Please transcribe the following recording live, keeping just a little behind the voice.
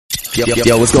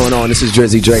Yo, what's going on? This is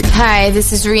Drizzy Drake. Hi,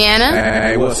 this is Rihanna.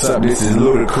 Hey, what's up? This is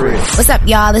Ludacris. What's up,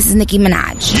 y'all? This is Nicki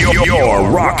Minaj. You're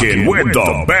rocking with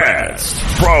the best.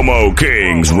 Promo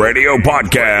Kings Radio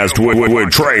Podcast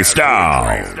with Trey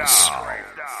Styles.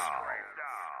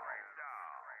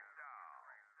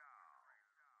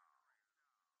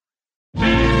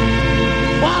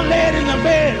 While laid in the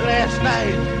bed last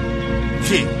night,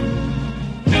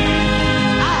 I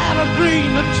had a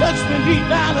dream that touched me deep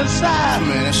down inside.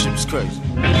 Man, that shit was crazy.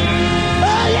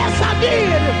 Oh, yes, I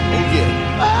did. Oh, yeah.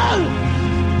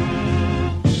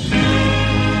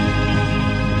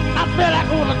 I felt like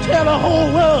I want to tell the whole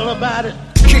world about it.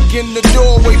 Kick in the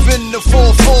door, waving the 4-4.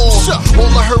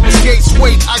 All I heard was gates,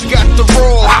 wait, I got the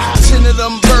roar. 10 of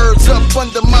them birds up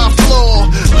under my floor.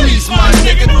 Please, my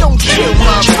nigga, don't kill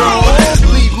my bro.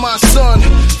 Leave my son,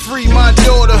 free my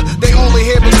daughter. They only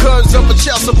here because of a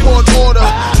child support order.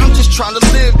 I'm just trying to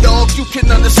live, dog, you can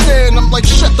understand. I'm like,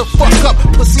 shut the fuck up,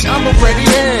 pussy, I'm already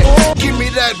in. Give me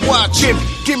that watch,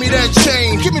 give me that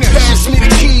chain. Pass me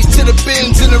the keys to the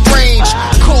Benz in the range.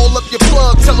 Call up your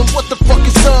plug, tell them what the fuck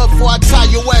is up before I tie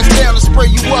your ass down and spray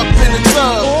you up in the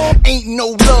tub. Ain't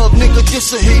no love, nigga,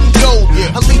 this a hit and go.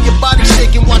 I leave your body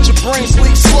shaking, watch your brains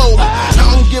leak slow. I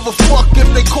don't give a fuck if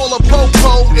they call a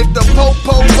popo. If the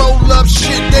popo roll up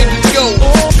shit, they can go.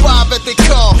 5 at the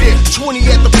car, 20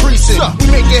 at the precinct.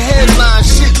 We making headlines,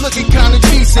 shit looking kinda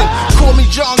decent. Call me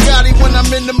John Gotti when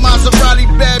I'm in the Maserati.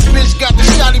 Bad bitch got the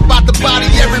shotty, bout to body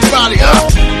everybody.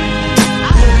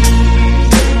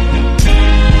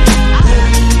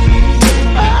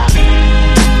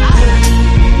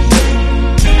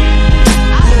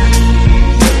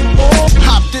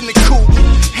 In the coupe,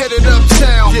 headed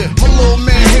uptown. My little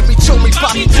man hit me, told me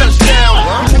Poppy touchdown.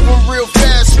 Moving real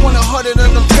fast, 100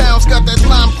 of them pounds. Got that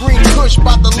lime green kush,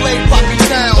 bout to lay Poppy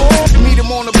down. Meet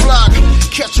him on the block,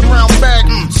 catch him round back.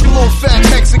 Some little fat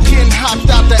Mexican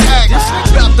hopped out the act.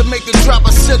 About to make the drop,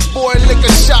 I said, boy, lick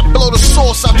a shot. Blow the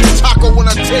sauce out your taco when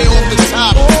I tear off the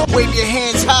top. Wave your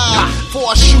hands high,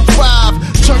 before I shoot 5.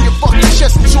 Turn your fucking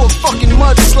chest into a fucking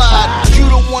mudslide. You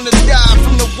don't wanna die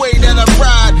from the way that I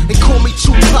ride. They call me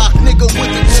Tupac, nigga,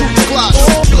 with the 2 Glocks.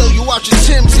 Blow you out your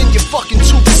Timbs and your fucking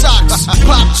 2 socks.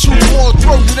 Pop 2 more,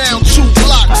 throw you down 2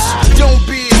 blocks. Don't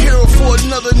be a hero for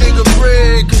another nigga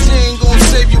bread, cause he ain't gonna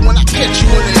save you when I catch you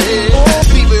in the head.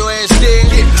 Leave your ass dead,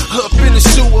 up in the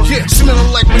sewer.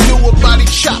 Smelling like manure, body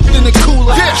chopped in the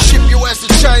cooler. Ship your ass to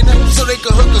China so they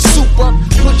can hook a soup up.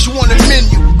 Put you on the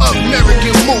menu,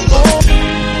 American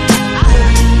moolah.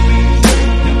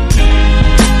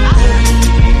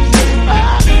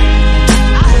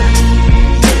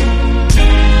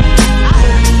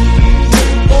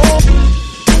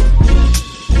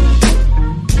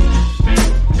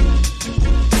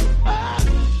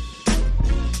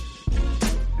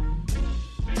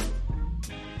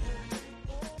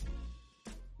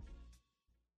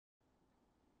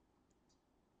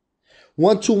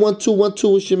 One, two, one, two, one,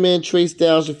 two. It's your man Trey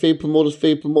Styles, your favorite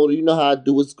promoter. You know how I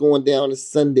do. It's going down. It's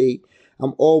Sunday.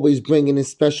 I'm always bringing in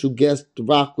special guests to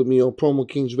rock with me on Promo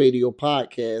Kings Radio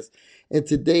Podcast. And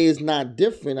today is not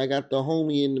different. I got the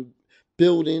homie in the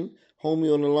building,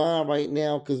 homie on the line right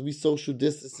now because we social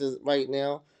distancing right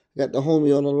now. I got the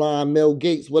homie on the line, Mel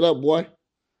Gates. What up, boy?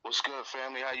 What's good,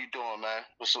 family? How you doing, man?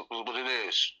 What's up, what it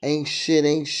is? Ain't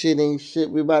shit.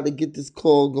 We about to get this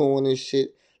call going and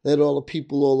shit. Let all the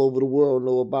people all over the world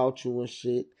know about you and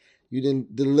shit. You done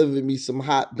delivered me some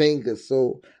hot bangers,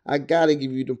 so I gotta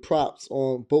give you the props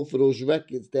on both of those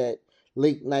records, that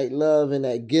Late Night Love and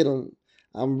that Get 'Em.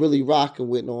 I'm really rocking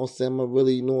with, know what I'm saying? I'm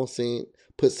really, know what I'm saying,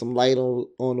 put some light on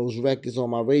those records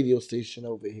on my radio station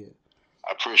over here.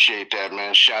 I appreciate that,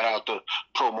 man. Shout out to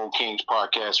Promo Kings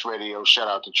Podcast Radio. Shout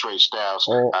out to Trey Styles.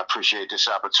 I appreciate this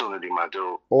opportunity, my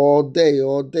dude. All day.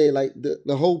 Like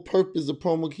the whole purpose of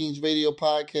Promo Kings Radio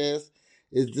Podcast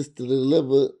is just to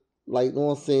deliver, like, know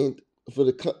what I'm saying, for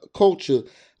the culture.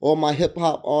 All my hip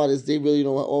hop artists, they really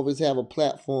don't always have a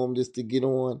platform just to get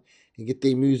on and get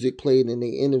their music played in their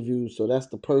interviews. So that's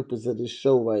the purpose of this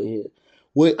show right here.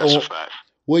 That's a fact.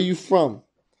 Where you from?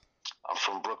 I'm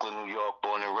from Brooklyn, New York,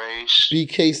 born and raised.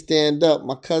 BK stand up.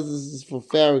 My cousins is from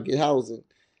Farragut housing.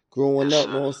 Growing up,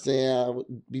 you know what I'm saying, I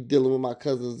would be dealing with my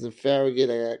cousins in Farragut.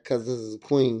 I got cousins in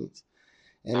Queens.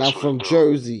 And I'm from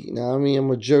Jersey. You know what I mean?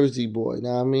 I'm a Jersey boy. You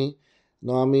know what I mean? You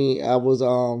know what I mean? I was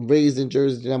raised in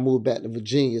Jersey, then I moved back to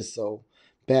Virginia. So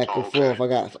back and forth.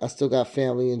 I still got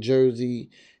family in Jersey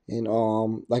and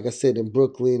like I said, in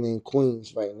Brooklyn and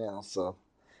Queens right now. So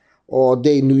all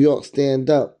day New York stand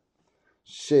up.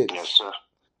 Shit. Yes, sir.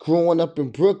 Growing up in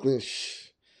Brooklyn,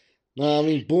 know what I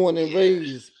mean? Born and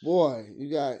raised, boy,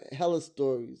 you got hella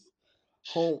stories.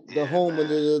 home of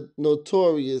the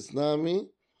Notorious, know what I mean?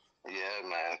 Yeah,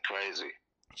 man, crazy.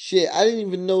 Shit, I didn't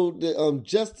even know the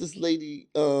Justice Lady,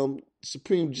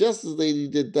 Supreme Justice Lady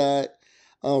that died,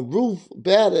 Ruth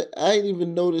Bader. I didn't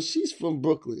even know that she's from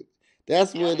Brooklyn.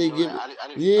 That's where they give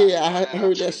it. I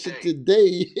heard that shit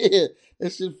today. Yeah,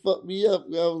 that shit fucked me up.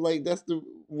 I was like, that's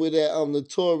where that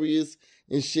Notorious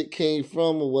and shit came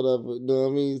from or whatever. You know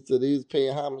what I mean? So they was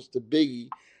paying homage to Biggie.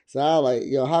 So I was like,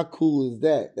 yo, how cool is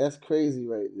that? That's crazy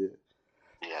right there.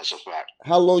 Yeah, it's a fact.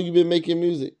 How long you been making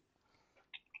music?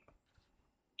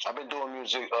 I've been doing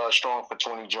music strong for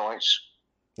 20 joints.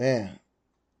 Man,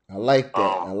 I like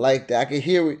that. I can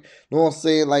hear it. Know what I'm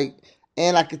saying? Like,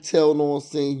 and I can tell. Know what I'm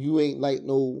saying? You ain't like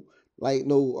no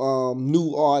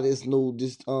new artist. No,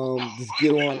 just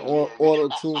get on auto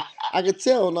tune. I can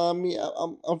tell. Know what I mean?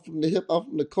 I'm from the I'm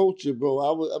from the culture, bro.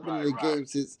 I've been in the game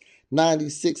since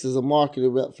 '96 as a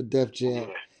marketing rep for Def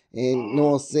Jam, and know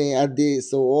what I'm saying? I did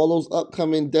so all those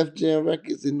upcoming Def Jam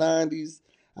records in '90s.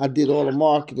 I did all the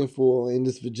marketing for in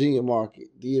this Virginia market,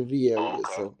 DMV area. Okay.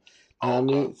 So, I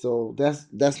mean, so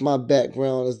that's my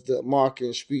background as the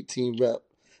marketing street team rep.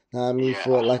 I mean,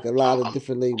 for like a lot of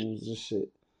different labels and shit.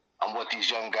 I'm what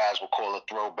these young guys would call a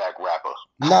throwback rapper.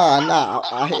 Nah.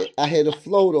 I had a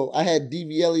flow though. I had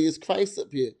DV Elias Christ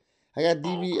up here. I got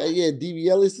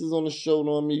DV Elias is on the show.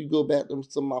 Know what I mean? You go back to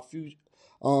some of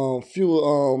my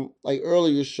few like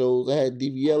earlier shows. I had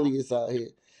DV Elias out here.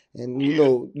 And you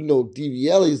know,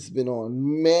 DV Elias has been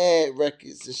on mad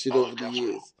records and shit over the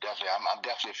years. Definitely, I'm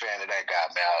definitely a fan of that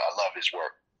guy, man. I love his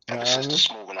work. Ever since the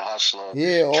Smooth and the Hustler.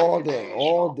 Yeah, all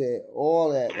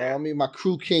that. Yeah. I mean, my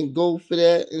crew can't go for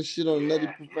that and shit on Nutty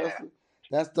Professor. Yeah.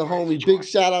 That's the homie. Big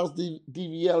shout outs to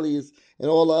DV Elias and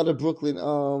all the other Brooklyn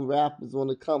rappers on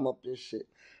the come up and shit.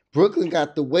 Brooklyn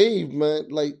got the wave, man.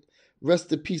 Like,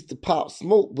 rest in peace to Pop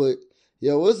Smoke, but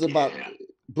yo, it's about. Yeah.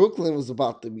 Brooklyn was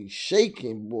about to be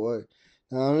shaking, boy. You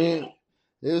know what I mean?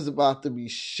 It was about to be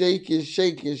shaking.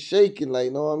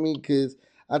 Like, know what I mean? Because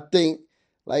I think,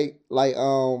 like,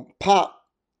 Pop,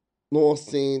 know what I'm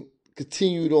saying,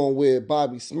 continued on where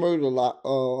Bobby Smurda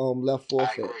left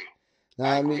off at. Know what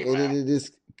I mean? And then it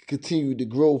just continued to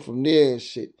grow from there and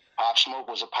shit. Pop Smoke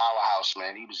was a powerhouse,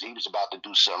 man. He was about to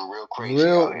do something real crazy.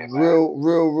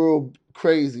 Real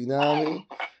crazy. Know what I mean?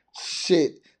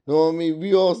 Shit. Know what I mean?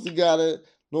 We also gotta.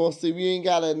 No, see, we ain't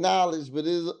got to acknowledge, but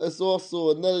it's also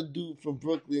another dude from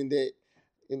Brooklyn that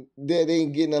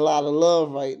ain't getting a lot of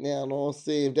love right now. Know what I'm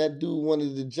saying? If that dude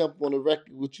wanted to jump on the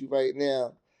record with you right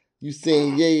now, you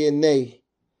saying yay and nay.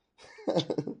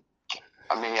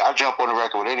 I mean, I'll jump on the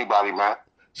record with anybody, man.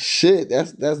 Shit,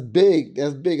 that's big.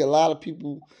 That's big. A lot of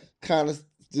people kind of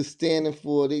just standing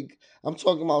for it. I'm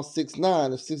talking about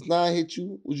 6ix9ine. If 6ix9ine hit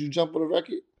you, would you jump on the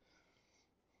record?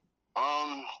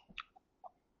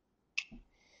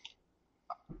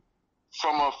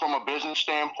 From a business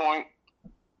standpoint,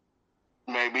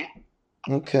 maybe.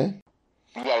 Okay.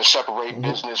 You gotta separate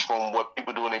business from what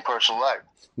people do in their personal life.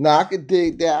 Nah, I could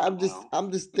dig that.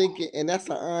 I'm just thinking, and that's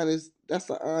an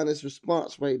honest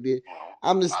response right there.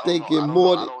 I'm just thinking I don't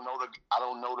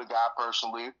know the guy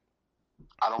personally.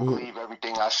 I don't believe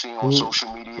everything I see on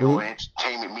social media or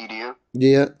entertainment media.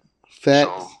 Yeah,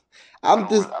 facts.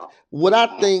 So, what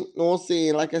I think, you know what I'm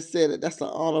saying, like I said, that's an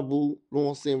honorable, you know what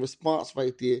I'm saying, response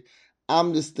right there.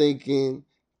 I'm just thinking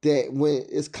that when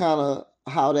it's kind of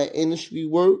how that industry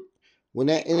works, when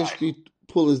that industry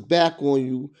pulls back on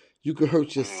you, you could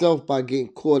hurt yourself by getting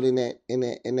caught in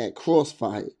that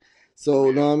crossfire. So,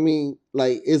 you know what I mean?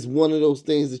 Like, it's one of those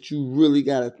things that you really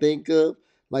got to think of.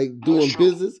 Like, doing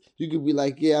business, you could be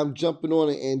like, yeah, I'm jumping on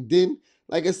it. And then,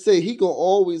 like I said, he going to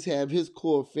always have his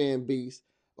core fan base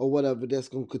or whatever that's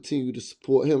going to continue to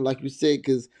support him. Like you said,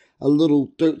 because a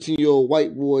little 13-year-old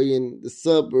white boy in the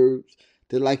suburbs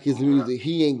that like his music,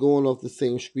 he ain't going off the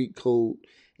same street code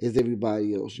as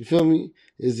everybody else. You feel me?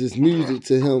 It's just music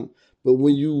to him. But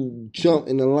when you jump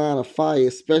in the line of fire,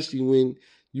 especially when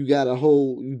you got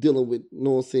you dealing with, you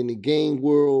know what I'm saying, the game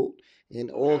world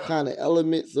and all kind of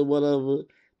elements or whatever,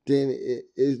 then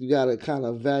you got to kind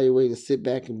of evaluate and sit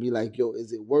back and be like, yo,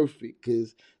 is it worth it?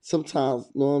 Because sometimes,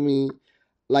 you know what I mean,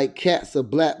 like cats are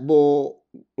blackball,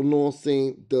 you know what I'm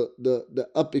saying, the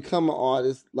up-and-coming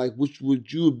artist, like which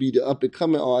would you be the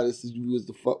up-and-coming artist if you was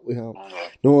to fuck with him?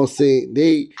 You know what I'm saying?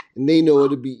 They know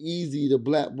it'd be easy to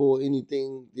blackball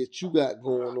anything that you got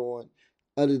going on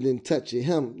other than touching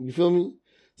him. You feel me?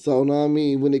 So, you know what I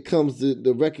mean? When it comes to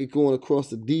the record going across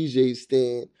the DJ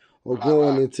stand or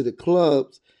going into the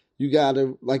clubs, you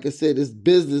gotta, like I said, it's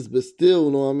business, but still,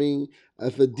 you know what I mean?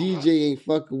 If a DJ ain't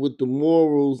fucking with the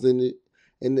morals and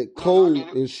the code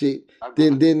and shit,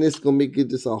 then it's gonna make it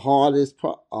just a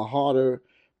harder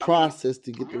process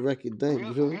to get the record done.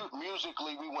 You feel me?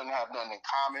 Musically, we wouldn't have nothing in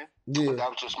common. Yeah. But that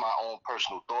was just my own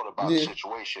personal thought about the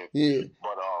situation. Yeah.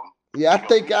 But yeah, I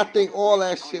think all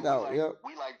that shit out. Like, yep.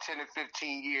 We like 10 to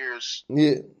 15 years.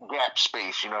 Yeah. Gap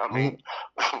space. You know what I mean?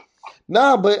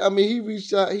 Nah, but I mean, he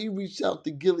reached out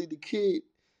to Gilly the Kid.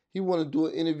 He wanted to do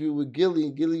an interview with Gilly,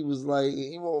 and Gilly was like,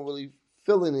 he wasn't really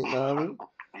feeling it. Know what I mean?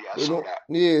 Yeah, I see that.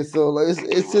 Yeah, so like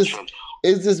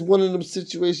it's just one of them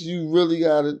situations you really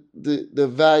gotta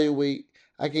evaluate.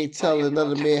 I can't tell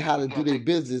another man how to do their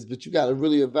business, but you gotta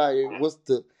really evaluate what's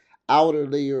the outer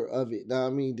layer of it. Know what I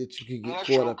mean? That you can get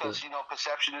caught up in. Because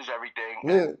perception is everything.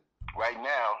 Yeah. Right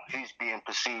now, he's being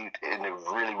perceived in a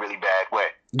really, really bad way.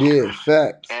 Yeah,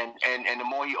 facts. And the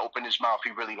more he opened his mouth,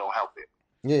 he really don't help it.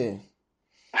 Yeah.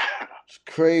 It's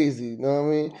crazy, you know what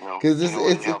I mean? Because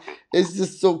it's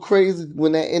just so crazy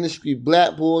when that industry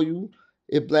blackball you.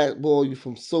 It blackball you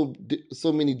from so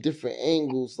many different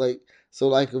angles. Like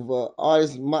if an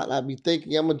artist might not be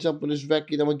thinking, I'm gonna jump on this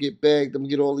record, I'm gonna get bagged, I'm gonna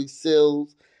get all these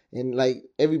sales, and like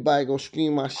everybody gonna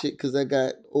stream my shit because I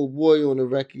got old boy on the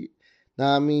record. Know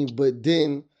what I mean? But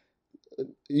then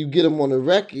you get him on the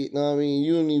record. Know what I mean?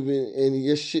 You don't even, and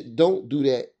your shit don't do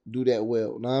that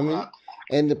well. Know what I mean?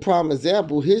 And the prime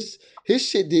example, his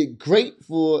shit did great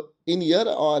for any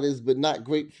other artist, but not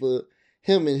great for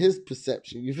him and his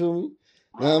perception. You feel me?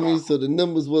 Know what I mean? So the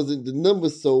numbers wasn't the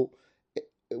numbers. So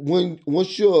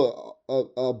once you're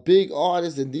a big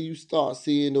artist and then you start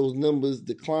seeing those numbers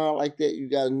decline like that, you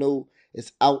gotta know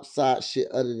it's outside shit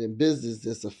other than business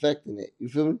that's affecting it. You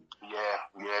feel me?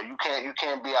 Yeah. You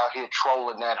can't be out here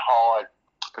trolling that hard,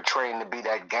 portraying to be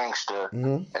that gangster,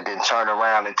 and then turn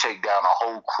around and take down a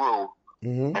whole crew.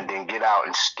 And then get out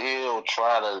and still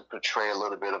try to portray a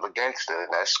little bit of a gangster,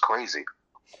 and that's crazy.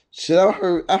 Shit,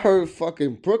 I heard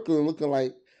fucking Brooklyn looking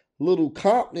like Little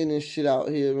Compton and shit out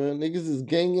here, man. Niggas is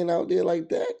ganging out there like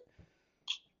that.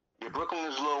 Yeah, Brooklyn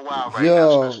is a little wild right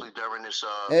now, especially during this.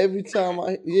 Every time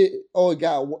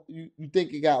you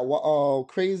think it got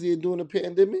crazier during the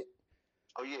pandemic?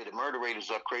 Oh yeah, the murder rate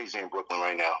is up crazy in Brooklyn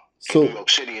right now. So New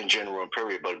York City in general,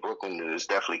 period, but Brooklyn is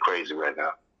definitely crazy right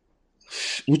now.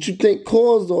 What you think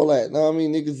caused all that? Know what I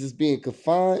mean, niggas is being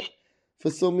confined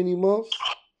for so many months,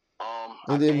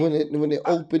 and then when it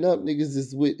open up, niggas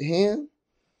is with hand.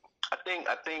 I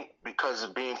think because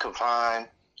of being confined,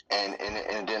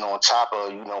 and then on top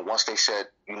of once they said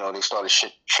they started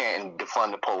chanting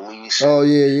defund the police. Oh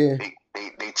yeah.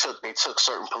 They took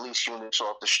certain police units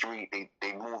off the street.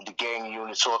 They moved the gang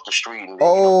units off the street.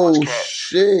 And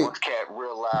shit! Once Cat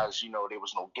realized, there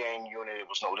was no gang unit, there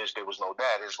was no this, there was no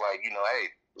that. It's like, hey,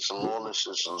 it's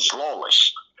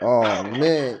lawless. Oh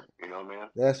man, you know what I mean?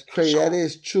 That's crazy. That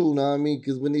is true. Know what I mean?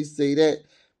 Because when they say that,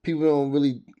 people don't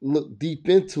really look deep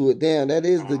into it. Damn, that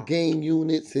is the gang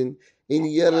units and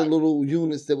any other little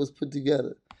units that was put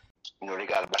together. They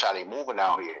got to watch how they moving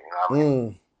out here. You know what I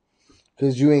mean?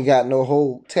 Because you ain't got no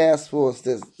whole task force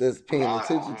that's paying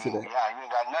attention to that. Yeah, you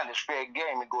ain't got nothing. It's fair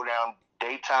game. It go down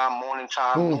daytime, morning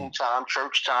time, noon time,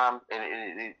 church time, and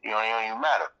it don't even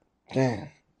matter. Damn,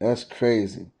 that's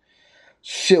crazy.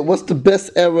 Shit, what's the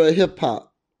best era of hip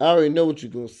hop? I already know what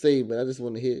you're gonna say, but I just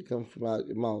want to hear it come from out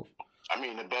your mouth. I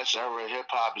mean, the best era of hip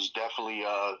hop is definitely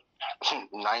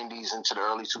 90s into the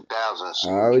early 2000s,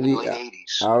 late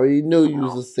 80s. I already knew you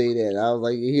was gonna say that. I was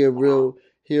like, he a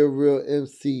real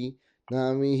MC. Know what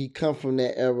I mean? He come from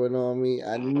that era, know what I mean?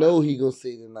 I know he gonna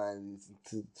say the 90s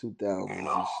to 2000s and shit.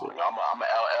 I'm an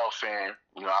LL fan.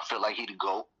 I feel like he the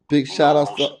GOAT. Big shout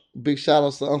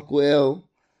outs to Uncle L.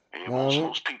 Yeah,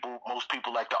 most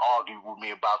people like to argue with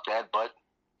me about that, but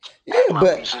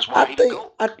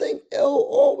I think L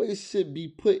always should be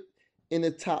put in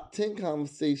a top 10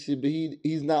 conversation, but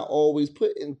he's not always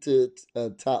put into a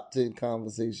top 10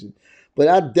 conversation. But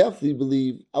I definitely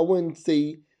believe I wouldn't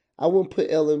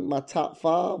put L in my top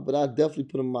 5, but I definitely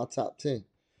put him in my top 10.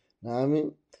 Know what I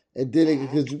mean? And then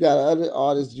because you got other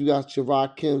artists, you got your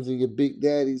Rakims and your Big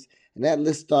Daddies, and that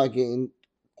list start getting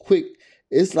quick.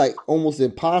 It's like almost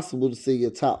impossible to say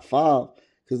your top 5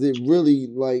 because it really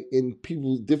like in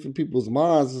different people's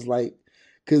minds is like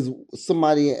because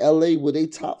somebody in LA would they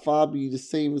top 5 be the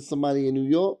same as somebody in New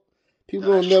York?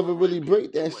 People don't never really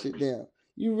break that shit down.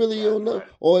 You really don't know.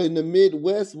 Or in the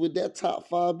Midwest, would that top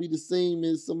 5 be the same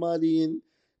as somebody in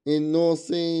know what I'm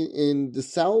saying, in the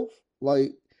South?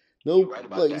 Like, no,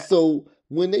 like so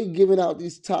when they giving out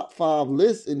these top 5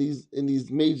 lists and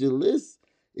these major lists,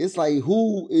 it's like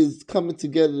who is coming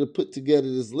together to put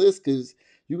together this list? Because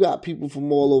you got people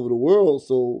from all over the world.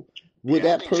 So would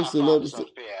that person notice it?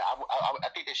 I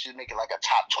think they should make it like a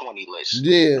top 20 list.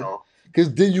 Yeah,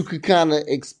 because then you could kind of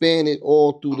expand it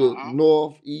all through the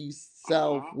North, East,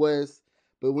 South, West.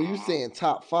 But when you saying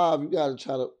top 5, you gotta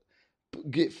try to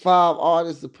get 5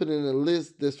 artists to put in a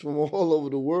list that's from all over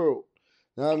the world.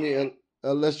 You know what I mean?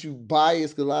 Unless you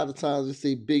bias, because a lot of times they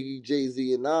say Biggie,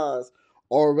 Jay-Z, and Nas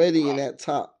already in that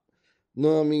top. You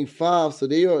know what I mean? 5. So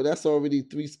that's already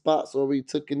 3 spots already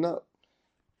taken up.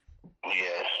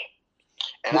 Yeah.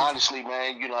 And honestly,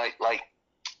 man, you know, like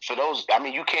for those, I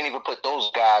mean, you can't even put those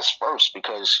guys first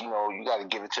because, you know, you got to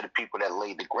give it to the people that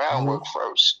laid the groundwork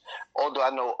first. Although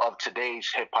I know of today's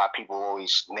hip-hop, people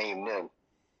always name them.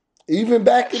 Even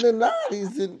back in the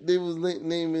 90s, they was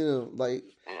naming them. Like,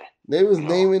 they was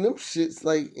naming them shits,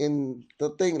 like, in the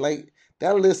thing, like,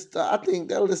 that list, I think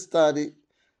that list started,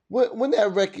 when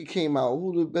that record came out,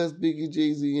 who the best Biggie,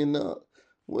 Jay-Z, and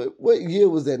what year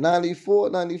was that,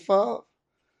 94, 95?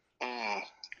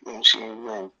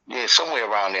 Yeah, somewhere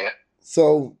around there.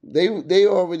 So they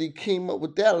already came up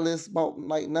with that list about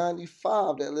like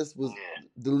 95. That list was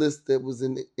the list that was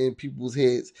in people's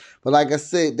heads. But like I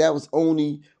said, that was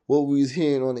only what we was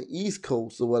hearing on the East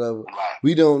Coast or whatever. Right.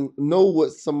 We don't know what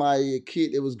a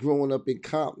kid that was growing up in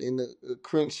Compton, in the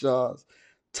Crenshaw's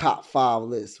top 5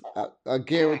 list. I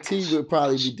guarantee it would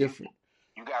probably be different.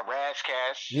 You got Raz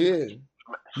Cash. Yeah.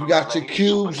 You got your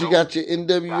Cubes, you got your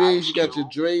NWAs, you got your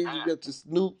Dre's, you got your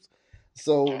Snoops.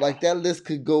 So, like, that list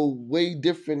could go way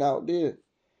different out there.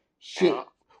 Shit.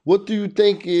 What do you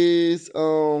think is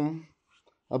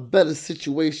a better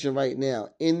situation right now?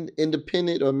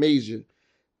 Independent or major?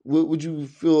 Would you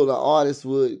feel the artist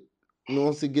would,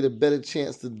 get a better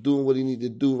chance to doing what he need to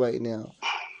do right now?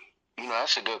 You know,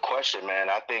 that's a good question, man.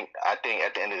 I think at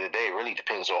the end of the day, it really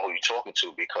depends on who you're talking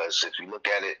to, because if you look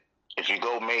at it, if you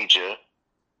go major,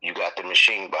 you got the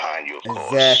machine behind you, of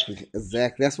course.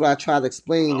 Exactly. That's what I try to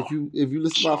explain. If you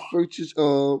listen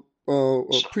to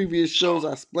my previous shows,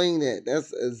 I explain that.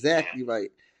 That's exactly right.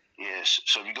 Yes.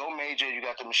 So if you go major, you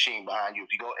got the machine behind you.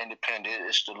 If you go independent,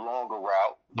 it's the longer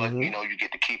route, but you know, you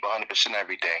get to keep 100%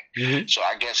 everything. So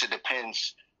I guess it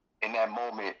depends in that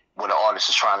moment what the artist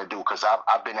is trying to do. Because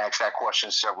I've been asked that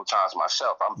question several times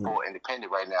myself. I'm full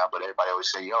independent right now, but everybody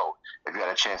always say, "Yo, if you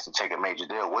had a chance to take a major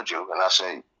deal, would you?" And I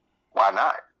say, "Why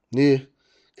not?" Yeah,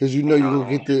 because you're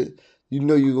gonna get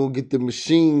you're gonna get the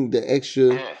machine, the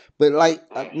extra. Yeah. But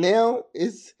like now,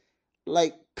 it's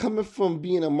like coming from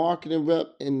being a marketing rep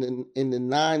in the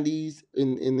 90s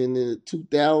and in the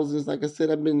 2000s. Like I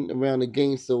said, I've been around the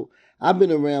game, so I've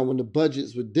been around when the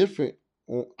budgets were different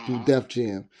through Def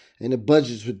Jam, and the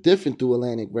budgets were different through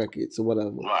Atlantic Records or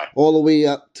whatever. Right. All the way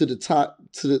up to the top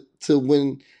to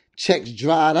when checks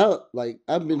dried up. Like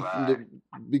I've been from the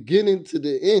beginning to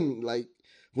the end. Like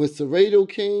when Serrato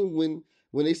came, when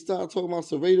they started talking about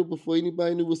Serrato before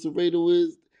anybody knew what Serrato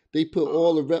is, they put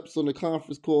all the reps on the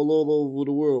conference call all over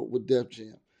the world with Def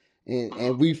Jam.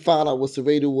 And we found out what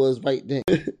Serrato was right then.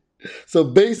 So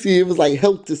basically it was like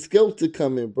Helter Skelter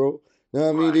coming, bro. You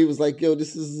know what I mean? They was like, yo,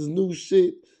 this is this new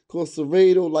shit called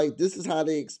Serrato. Like, this is how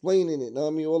they explaining it. You know what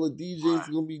I mean? All the DJs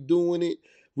are going to be doing it.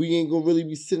 We ain't going to really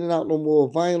be sending out no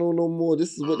more vinyl no more.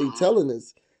 This is what they telling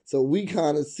us. So we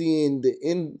kind of seeing the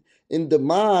in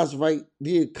demise right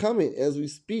there coming as we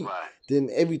speak. Then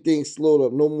everything slowed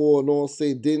up. No more, no one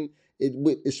say. Then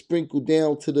it sprinkled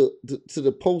down to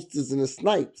the posters and the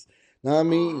snipes. Know what I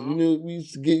mean? You know, we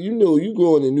used to get, you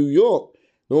growing in New York.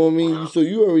 Know what I mean? So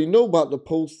you already know about the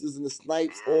posters and the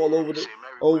snipes all over the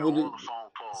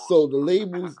so the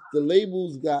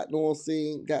labels got, know what I'm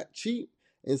saying, got cheap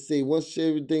and say once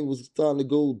everything was starting to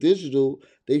go digital,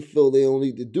 they feel they don't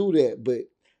need to do that. But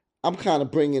I'm kind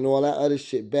of bringing all that other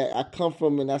shit back. I come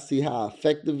from and I see how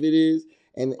effective it is.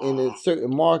 And in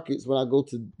certain markets, when I go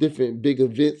to different big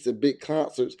events and big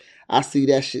concerts, I see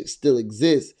that shit still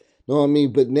exists. Know what I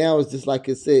mean? But now it's just like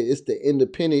I said, it's the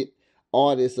independent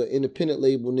artists or independent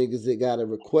label niggas that gotta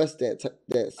request that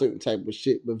certain type of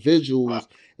shit. But visuals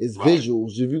is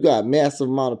visuals. If you got a massive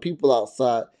amount of people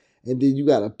outside and then you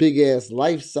got a big ass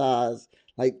life size,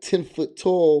 like 10 foot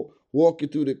tall, walking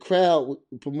through the crowd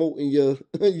promoting your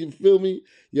you feel me,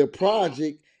 your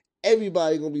project,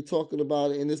 everybody gonna be talking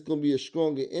about it, and it's gonna be a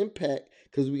stronger impact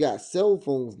because we got cell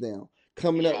phones now.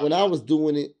 Coming up, when I was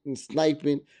doing it and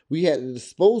sniping, we had the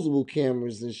disposable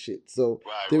cameras and shit. So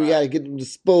then we got to get them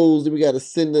disposed, and we got to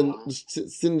send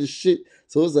the shit.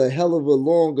 So it's a hell of a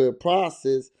longer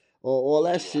process. Or all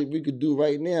that shit we could do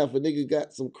right now. If a nigga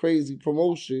got some crazy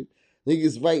promotion,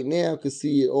 niggas right now could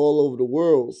see it all over the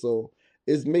world. So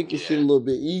it's making shit a little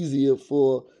bit easier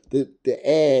for the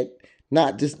ad.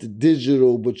 Not just the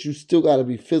digital, but you still got to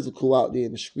be physical out there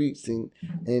in the streets and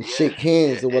shake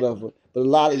hands or whatever. But a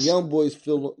lot of young boys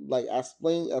feel like I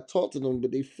talk to them,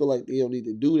 but they feel like they don't need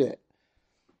to do that.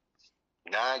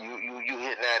 Nah, you hitting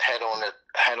that head on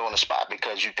head on the spot,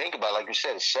 because you think about it, like you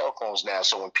said, it's cell phones now.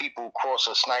 So when people cross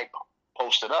a snipe,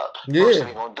 post it up. First thing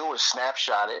they're gonna do is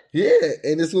snapshot it. Yeah,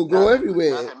 and it's gonna go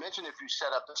everywhere. Not to mention if you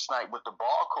set up the snipe with the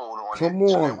barcode on Come it,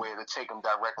 so on. that way to take them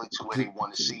directly to where they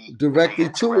want to see. Directly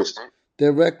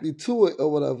to it or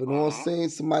whatever. You know what I'm saying?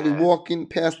 Somebody walking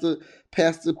past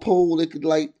the pole, they could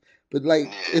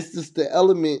it's just the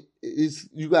element. Is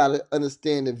you gotta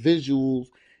understand the visuals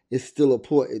is still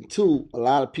important too. A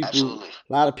lot of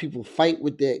people fight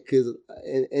with that because,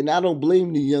 and I don't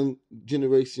blame the young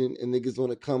generation and niggas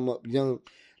want to come up young,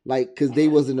 because they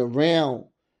wasn't around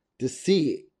to see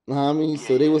it. You know what I mean?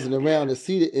 So they wasn't around to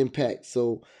see the impact.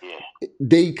 So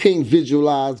they can't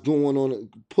visualize pulling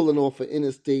off an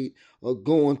interstate or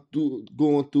going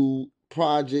through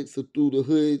projects or through the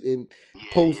hood and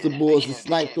poster boards and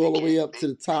sniped all the way up to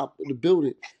the top of the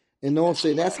building. And know what I'm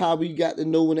saying? That's how we got to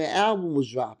know when the album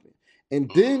was dropping.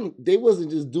 And then they wasn't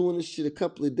just doing this shit a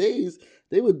couple of days.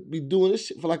 They would be doing this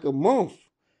shit for like a month.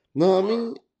 Know what I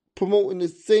mean? Promoting the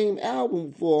same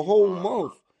album for a whole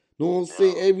month. Know what I'm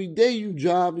saying? Every day you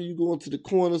driving, you going to the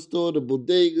corner store, the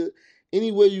bodega,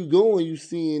 anywhere you going, you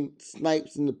seeing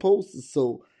snipes in the posters.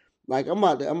 So, I'm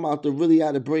out to really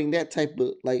out to bring that type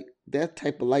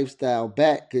of lifestyle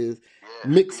back, because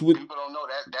mixed with people don't know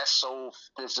that's so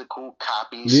physical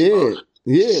copies. Yeah.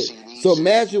 CDs. So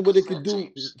imagine what it could do.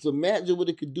 So imagine what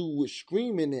it could do with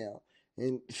streaming now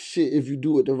and shit if you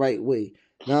do it the right way.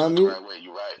 Know what I mean? The right way,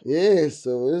 you're right. Yeah.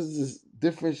 So it's just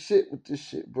different shit with this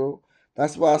shit, bro.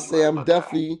 That's why I say I'm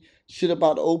definitely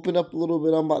about to open up a little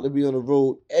bit. I'm about to be on the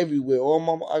road everywhere.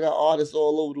 I got artists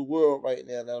all over the world right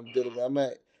now that I'm dealing with. I'm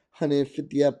at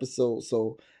 150 episodes,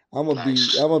 so I'm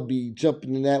gonna be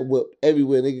jumping in that whip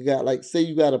everywhere. Nigga got say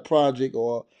you got a project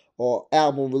or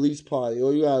album release party,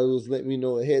 all you gotta do is let me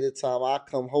know ahead of time. I'll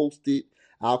come host it.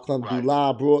 I'll come do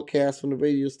live broadcasts from the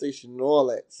radio station and all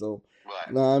that. So,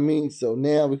 you know what I mean? So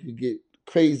now we can get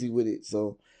crazy with it.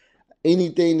 So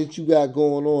anything that you got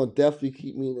going on, definitely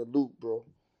keep me in the loop, bro.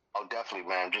 Oh, definitely,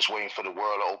 man. I'm just waiting for the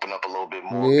world to open up a little bit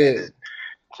more, man,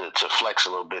 to flex a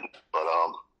little bit. But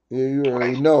yeah, you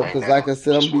already know, because like I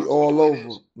said, I'm gonna be all over. You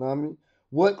know what I mean?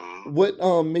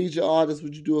 What major artists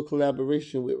would you do a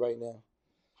collaboration with right now?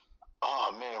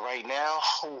 Oh man, right now,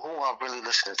 who I'm really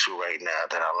listening to right now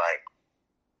that I like?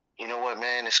 You know what,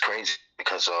 man? It's crazy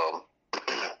because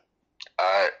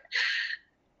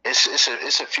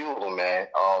it's a few of them, man.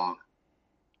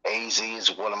 AZ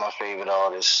is one of my favorite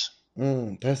artists.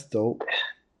 That's dope.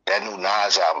 That new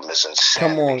Nas album is insane.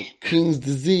 Come on, King's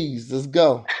Disease, let's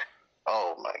go.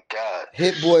 Oh my God.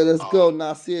 Hit Boy, let's go.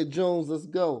 Nasir Jones, let's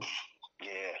go. Yeah.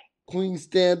 Queen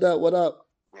Stand Up, what up?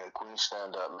 Yeah, Queen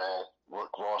Stand Up, man.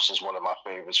 Rick Ross is one of my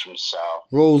favorites from the South.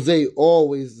 Rose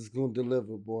always is gonna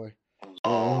deliver, boy.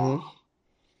 I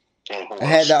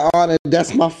had the honor.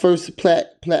 That's my first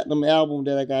platinum album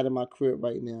that I got in my crib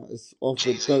right now. It's off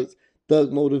of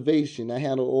Thug Motivation. I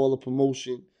handle all the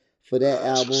promotion for that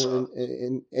album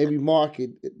in every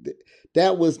market.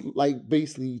 That was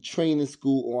basically training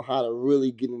school on how to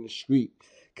really get in the street.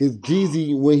 Because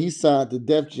Jeezy, when he signed to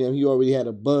Def Jam, he already had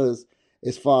a buzz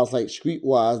as far as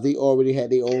streetwise. They already had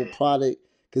their own product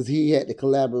because he had the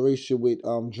collaboration with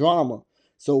Drama.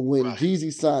 So when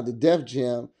Jeezy signed to Def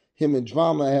Jam, him and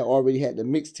Drama had already had the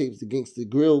mixtapes, Against the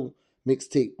Grill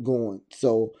mixtape going.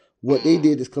 So what they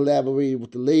did is collaborated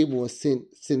with the label and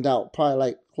send out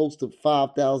probably close to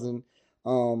 5,000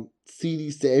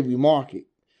 CDs to every market.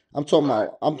 I'm talking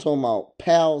about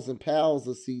pals and pals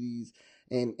of CDs,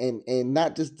 and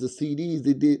not just the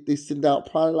CDs. They send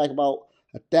out probably about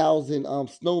 1,000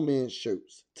 Snowman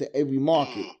shirts to every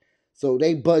market. So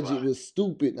their budget was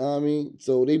stupid. I mean,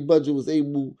 so their budget was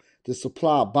able to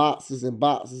supply boxes and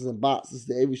boxes and boxes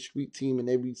to every street team in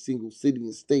every single city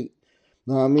and state.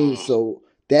 Know what I mean? So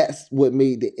that's what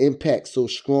made the impact so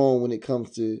strong when it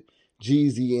comes to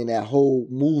Jeezy and that whole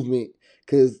movement.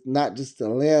 Because not just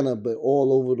Atlanta, but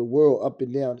all over the world, up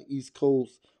and down the East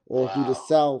Coast, all through the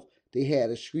South, they had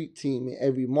a street team in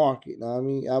every market. Know what I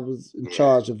mean? I was in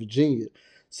charge of Virginia.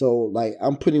 So,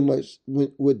 I'm pretty much,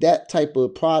 with that type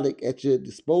of product at your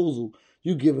disposal,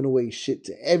 you giving away shit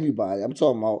to everybody. I'm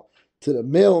talking about to the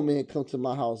mailman come to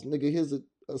my house. Nigga, here's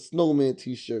a Snowman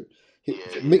t-shirt.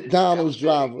 McDonald's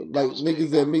driver.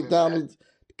 Niggas at McDonald's,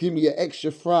 give me an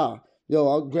extra fry. Yo,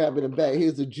 I'm grabbing it back.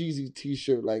 Here's a Jeezy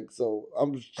t-shirt. So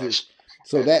I'm just,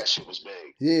 that shit was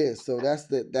big. Yeah, so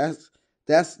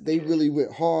that's they really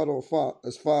went hard on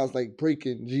as far as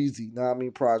breaking Jeezy, know what I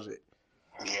mean, project.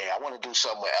 Yeah, I want to do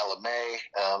something with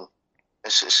LMA.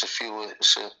 It's a few.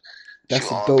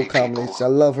 That's a dope combination. I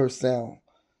love her sound.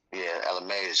 Yeah,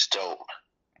 LMA is dope.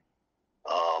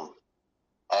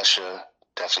 Usher,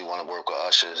 definitely want to work with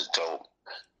Usher. Is dope.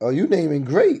 Oh, you naming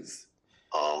greats.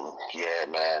 Yeah,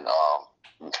 man.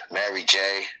 Mary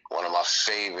J, one of my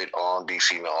favorite R&B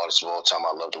female artists of all time.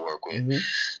 I love to work with. Mm-hmm.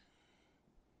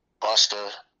 Busta,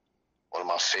 one of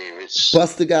my favorites.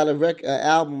 Busta got an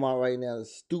album out right now.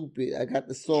 It's stupid. I got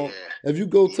the song. Yeah. If you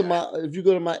go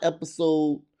to my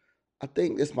episode, I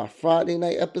think it's my Friday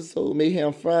night episode,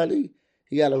 Mayhem Friday.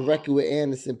 He got a record with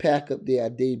Anderson .Paak up there. I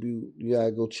debuted. You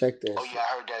gotta go check that. Oh yeah,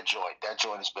 I heard that joint. That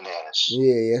joint is bananas.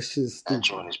 Yeah, that shit's stupid. That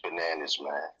joint is bananas,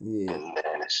 man. Yeah.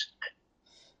 Bananas.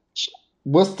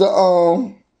 What's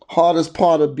the hardest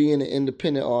part of being an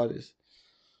independent artist?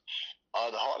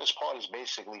 The hardest part is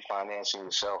basically financing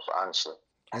yourself, honestly.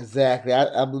 Exactly.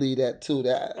 I believe that too.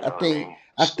 That You know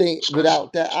I think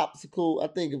without that obstacle, I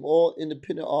think if all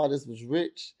independent artists was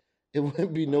rich, it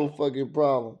wouldn't be no fucking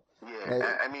problem. Yeah,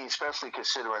 like, I mean, especially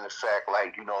considering the fact,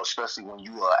 like, you know, especially when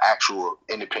you are actual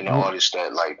independent artist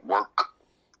that like work.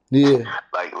 Yeah.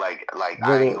 Like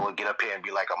I ain't gonna get up here and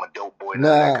be like I'm a dope boy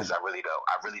now because I really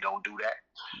don't do that.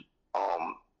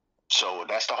 So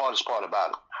that's the hardest part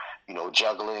about it. You know,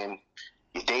 juggling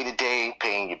your day to day,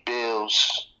 paying your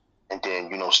bills, and then,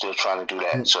 you know, still trying to do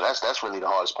that. So that's really the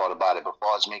hardest part about it. But as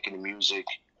far as making the music,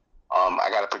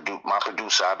 I got my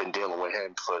producer. I've been dealing with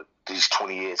him for these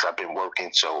 20 years. I've been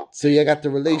working. So you got the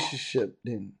relationship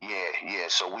then. Yeah.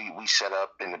 So we set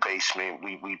up in the basement.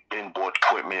 We been bought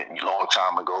equipment a long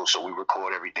time ago. So we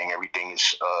record everything. Everything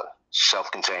is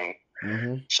self-contained.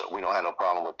 Mm-hmm. So we don't have no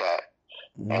problem with that.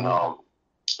 Mm-hmm. And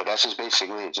but that's just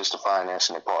basically it. Just the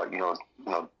financing part. You know,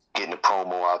 getting the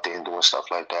promo out there and doing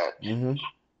stuff like that. Mm-hmm.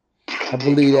 I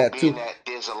believe that too. That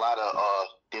there's a lot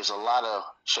of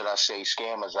should I say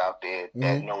scammers out there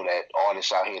that know that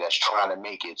artists out here that's trying to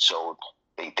make it, so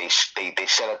they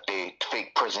set up their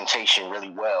fake presentation really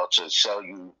well to sell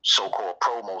you so-called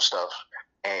promo stuff,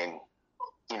 and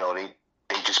you know they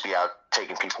just be out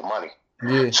taking people money.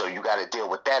 Yeah. So you got to deal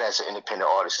with that as an independent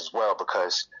artist as well,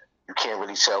 because you can't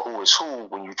really tell who is who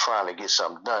when you're trying to get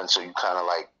something done. So you kind of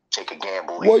like take a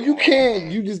gamble. Well, you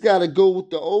can. You just got to go with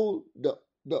the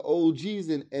OGs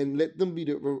and let them be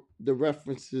the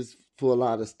references for a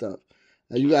lot of stuff.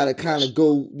 You gotta kind of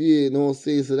go, you know what I'm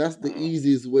saying? So that's the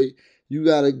easiest way. You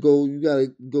gotta go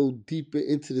deeper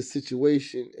into the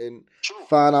situation and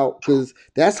find out, because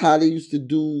that's how they used to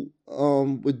do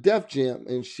with Def Jam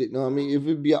and shit. You know what I mean? If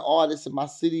it be an artist in my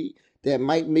city that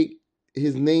might make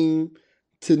his name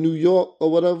to New York or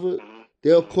whatever,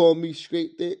 they'll call me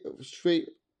straight.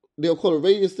 They'll call a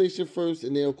radio station first,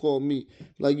 and they'll call me.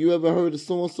 Like, you ever heard of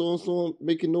so-and-so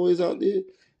making noise out there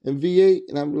in VA?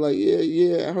 And I'm like,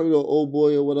 yeah, I heard of Old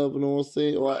Boy or whatever, you know what I'm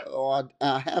saying? Or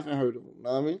I haven't heard of him, you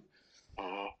know what I mean?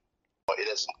 Mm-hmm.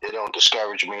 It don't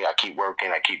discourage me. I keep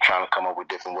working. I keep trying to come up with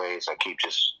different ways. I keep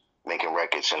just making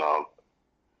records, and,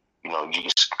 you know, you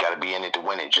just got to be in it to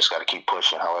win it. Just got to keep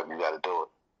pushing however you got to do it.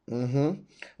 Mm-hmm.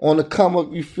 On the come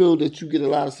up, you feel that you get a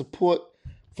lot of support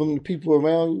from the people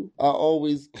around you? I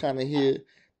always kind of hear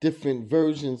different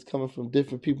versions coming from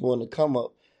different people on the come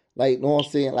up. Like, you know what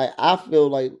I'm saying? Like, I feel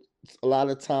like a lot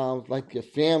of times, like, your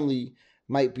family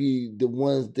might be the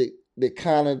ones that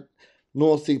kind of, you know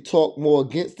what I'm saying, talk more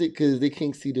against it because they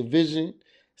can't see the vision.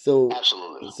 So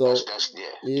absolutely. So that's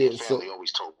Your family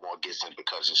always talk more against it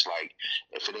because it's like,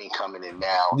 if it ain't coming in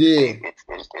now,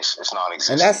 it's non-existent.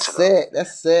 And that's sad.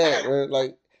 That's sad, right?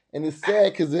 Like, and it's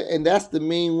sad because that's the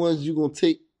main ones you're gonna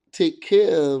take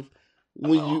care of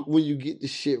when you get the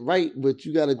shit right. But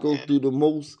you got to go through the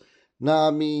most. Nah,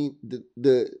 I mean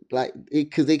the like it,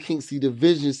 because they can't see the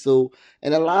vision. So,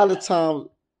 and a lot of times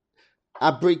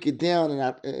I break it down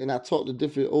and I talk to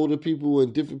different older people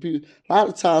and different people. A lot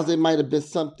of times it might have been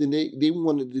something they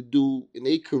wanted to do in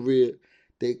their career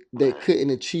they couldn't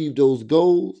achieve those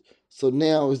goals. So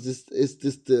now it's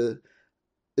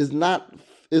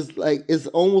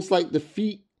almost like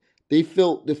defeat. They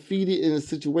felt defeated in a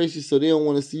situation, so they don't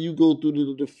want to see you go through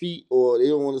the defeat, or they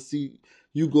don't want to see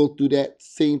you go through that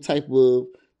same type of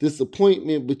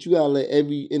disappointment. But you gotta let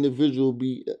every individual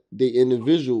be the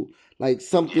individual. Like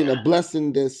something, a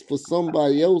blessing that's for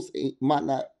somebody else might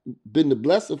not been the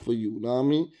blessing for you. You know what I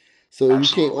mean? So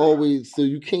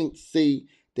you can't say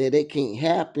that it can't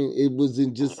happen. It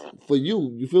wasn't just for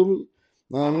you. You feel me? You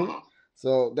know what I mean?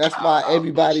 So that's why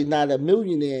everybody not a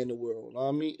millionaire in the world. You know what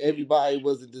I mean? Everybody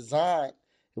wasn't designed.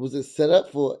 It wasn't set up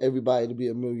for everybody to be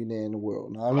a millionaire in the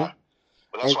world. You know what I mean?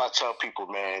 But that's why I tell people,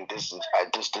 man, this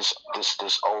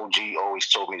OG always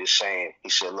told me the saying. He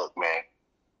said, look, man,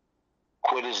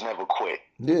 quitters never quit.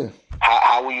 Yeah.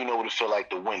 How will you know what it feel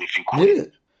like to win if you quit? Yeah.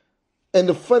 And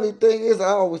the funny thing is, I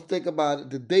always think about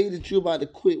it. The day that you're about to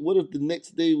quit, what if the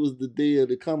next day was the day of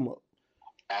the come up?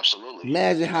 Absolutely.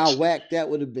 Imagine how whack that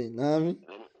would have been. You know what I mean?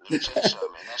 Let me tell you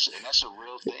something, man. That's a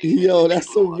real thing. Yo,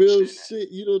 that's some real shit.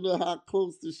 You don't know how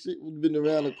close the shit would have been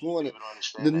around the corner.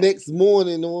 The next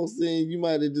morning, you know what I'm saying, you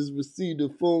might have just received a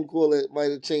phone call that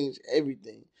might have changed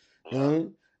everything.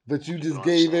 But you just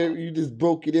you just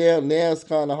broke it down. Now it's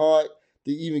kind of hard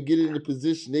to even get in the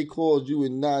position. They called you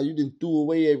and you didn't throw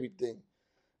away everything.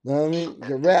 You know what I mean?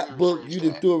 Your rap book, you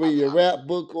didn't throw away your rap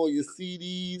book or your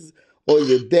CDs or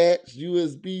your DATs,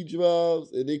 USB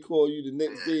drives, and they call you the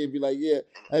next day and be like, yeah,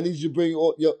 I need you to bring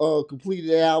all your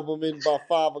completed album in by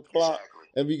 5 o'clock,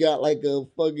 and we got like a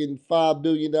fucking $5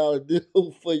 billion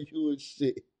deal for you and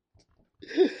shit.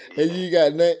 And you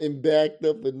got nothing backed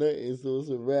up or nothing, so it's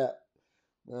a wrap.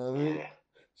 You know what I mean?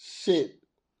 Shit.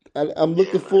 I'm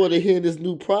looking forward to hearing this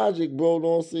new project, bro. You know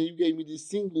what I'm saying? You gave me these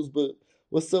singles, but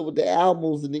what's up with the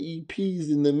albums and the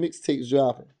EPs and the mixtapes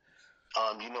dropping?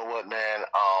 You know what, man?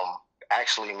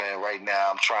 Actually, man, right now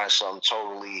I'm trying something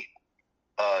totally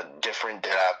different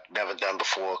that I've never done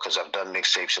before because I've done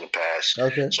mixtapes in the past.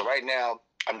 Okay. So right now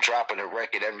I'm dropping a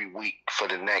record every week for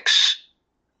the next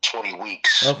 20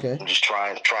 weeks. Okay. I'm just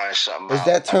trying something out. Is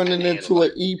that turning into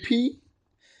an EP?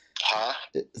 Huh?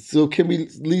 So can we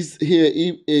at least hear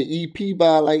an EP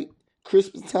by like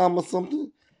Christmas time or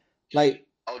something? Like.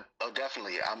 Oh,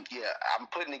 definitely. I'm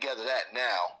putting together that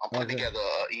now. I'm putting together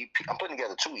an EP. I'm putting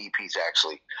together 2 EPs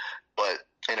actually, but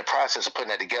in the process of putting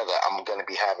that together, I'm going to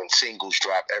be having singles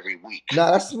drop every week. Nah,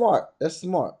 that's smart. Because you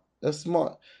know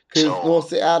what I'm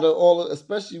saying, out of all,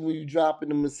 especially when you dropping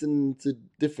them and sending them to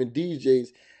different DJs,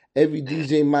 every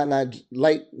DJ might not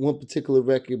like one particular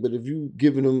record, but if you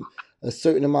giving them a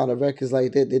certain amount of records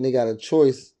like that, then they got a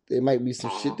choice. There might be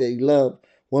some shit they love.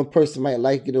 One person might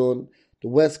like it on the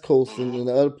West Coast, and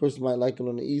the other person might like it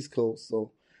on the East Coast.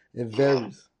 So it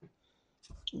varies.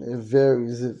 It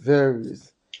varies.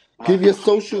 Give your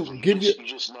social. You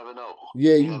just never know.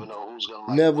 Yeah, you never know who's gonna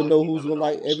like. Never know who's gonna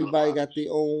like. Everybody got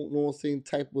their own, you know what I'm saying,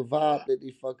 type of vibe that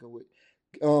they fucking with.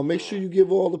 Make sure you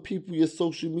give all the people your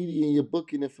social media and your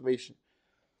booking information.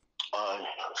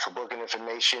 For booking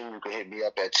information, you can hit me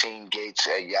up at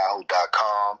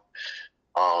teamgates@yahoo.com.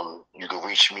 You can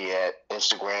reach me at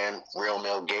Instagram,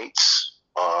 RealMelGates,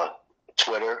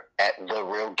 Twitter at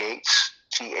TheRealGates,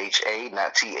 THA,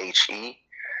 not THE.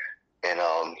 And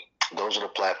those are the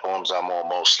platforms I'm on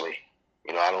mostly.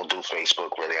 You know, I don't do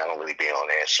Facebook really. I don't really be on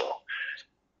there. So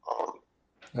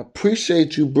I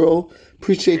appreciate you, bro.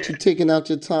 Appreciate you taking out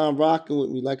your time rocking with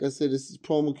me. Like I said, this is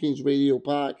Promo Kings Radio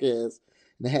Podcast,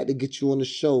 and I had to get you on the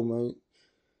show, man.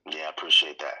 Yeah, I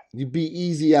appreciate that. You be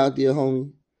easy out there,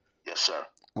 homie. Yes, sir.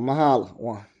 I'ma holler.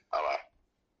 One. All right.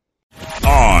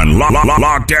 On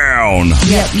lockdown.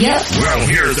 Yep. Well,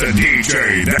 here's the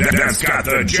DJ that's got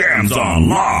the jams on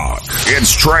lock.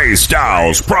 It's Trey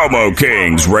Styles, Promo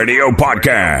Kings Radio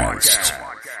Podcast.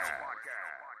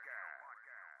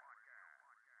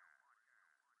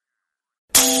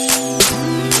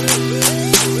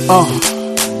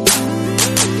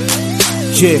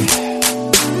 Yeah.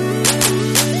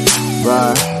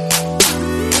 Right.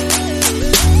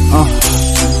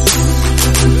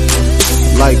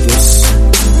 Like this.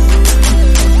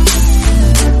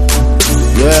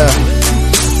 Yeah.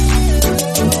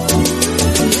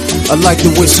 I like the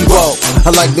way she walk,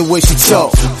 I like the way she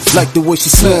talk, like the way she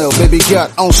smell. Baby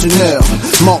got on Chanel,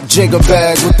 Marc Jacobs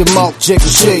bag with the Marc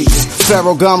Jacobs shades,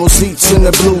 Ferragamo seats in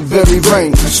the blueberry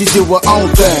rain. She do her own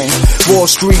thing, Wall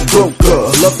Street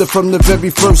broker. Loved her from the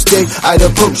very first day I'd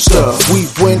approached her. We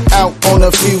went out on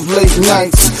a few late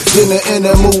nights, dinner in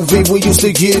a movie we used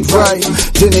to get right.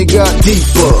 Then it got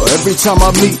deeper every time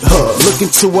I meet her. Look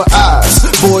into her eyes,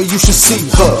 boy you should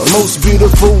see her. Most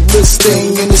beautiful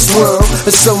thing in this world.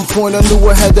 At some point I knew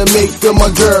I had to make her my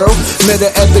girl. Met her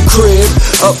at the crib,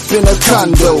 up in a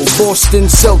condo. Boston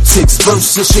Celtics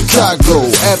versus Chicago.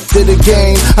 After the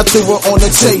game, I threw her on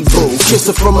the table. Kissed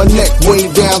her from her neck way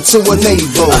down to her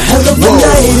navel. A hell of a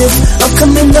night if I'm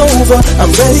coming over.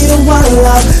 I'm ready to wild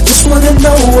out. Just wanna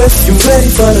know if you ready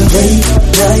for the late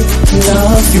night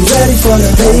love. You ready for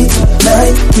the late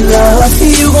night love.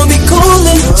 You gon' be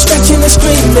coolin', scratching and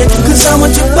screaming, cause I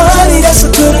want your body, that's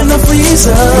a good enough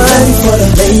reason. You ready for the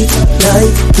late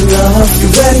night love. You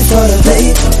ready for the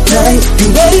late night. You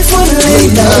ready for the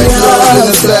late night love.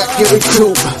 In the back of the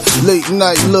coupe, late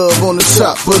night love on the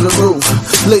top of the roof.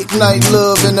 Late night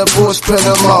love in the Porsche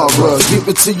Panamera. Give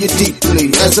it to you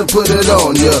deeply as I put it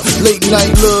on ya. Late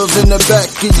night love in the back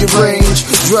of your range.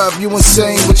 Drive you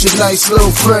insane with your nice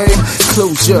little frame.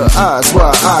 Close your eyes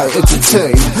while I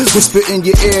entertain. Whisper in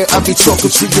your ear, I be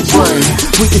talking to your brain.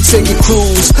 We can take a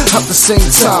cruise out the same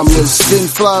timeless, then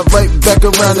fly right back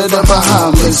around to the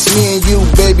Bahamas. Me and you,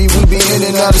 baby, we be in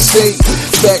and out of state.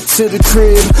 Back to the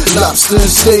crib, lobster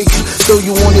and steak. Throw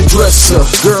you on the dresser,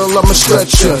 girl, I'm a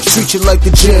stretcher. Treat you like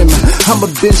the gym, I'm a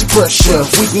bench pressure.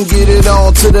 We can get it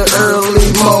on to the early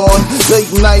morn.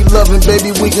 Late night loving,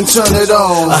 baby, we can turn it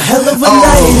on. A hell of a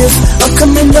night if I'm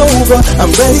coming over.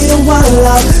 I'm ready to wild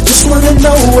out. Just wanna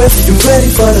know if you ready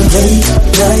for the late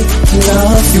night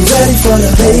love. You ready for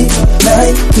the late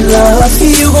night love?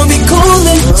 You gon' be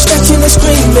coolin', scratching and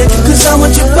screaming, cause I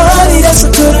want your body, that's a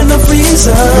good enough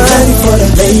reason. You ready for the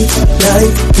late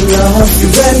night love? You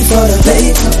ready for the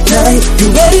late night? You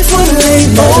ready for the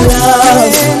late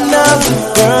night love?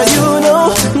 Girl, you know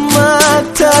my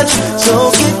touch,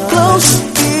 so get close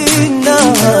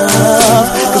enough,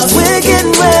 cause we're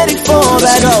getting ready for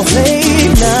that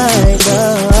late night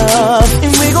love.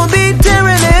 And we gon' be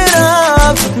tearing it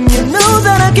up. You know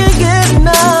that I can't get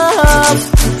enough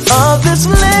of this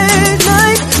late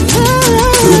night love.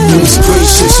 Goodness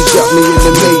gracious, you got me in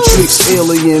the Matrix,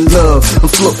 alien love. I'm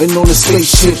floating on a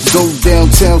spaceship, go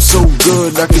downtown so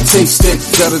good I can taste it.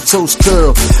 Got a toast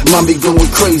curl, mommy going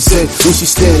crazy. When she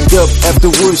stand up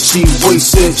afterwards, she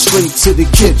wasted. Straight to the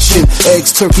kitchen,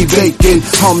 eggs, turkey, bacon,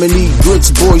 harmony, grits,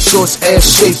 boy shorts, ass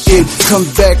shaking. Come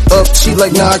back up, she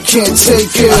like, nah, I can't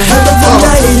take it. A hell of a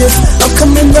night if I'm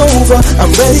coming over.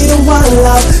 I'm ready to wild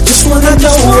out. Just wanna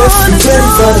know if you ready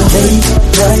for the late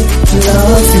night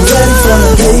love. You ready for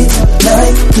the late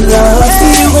night love?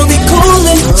 You gon' be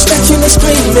coolin', scratching and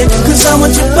screaming, cause I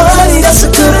want your body, that's a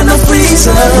good enough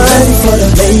reason. You ready for the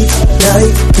late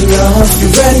night love? You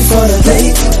ready for the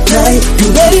late night? You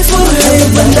ready for the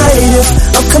late night if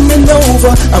I'm coming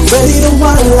over? I'm ready to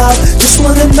wild out. Just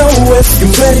wanna know if you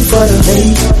ready for the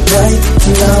late night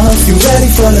love. You ready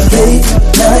for the late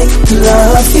night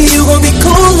love? You gon' be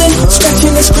coolin',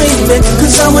 scratching and screaming,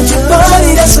 cause I want your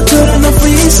body, that's a good enough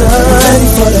reason.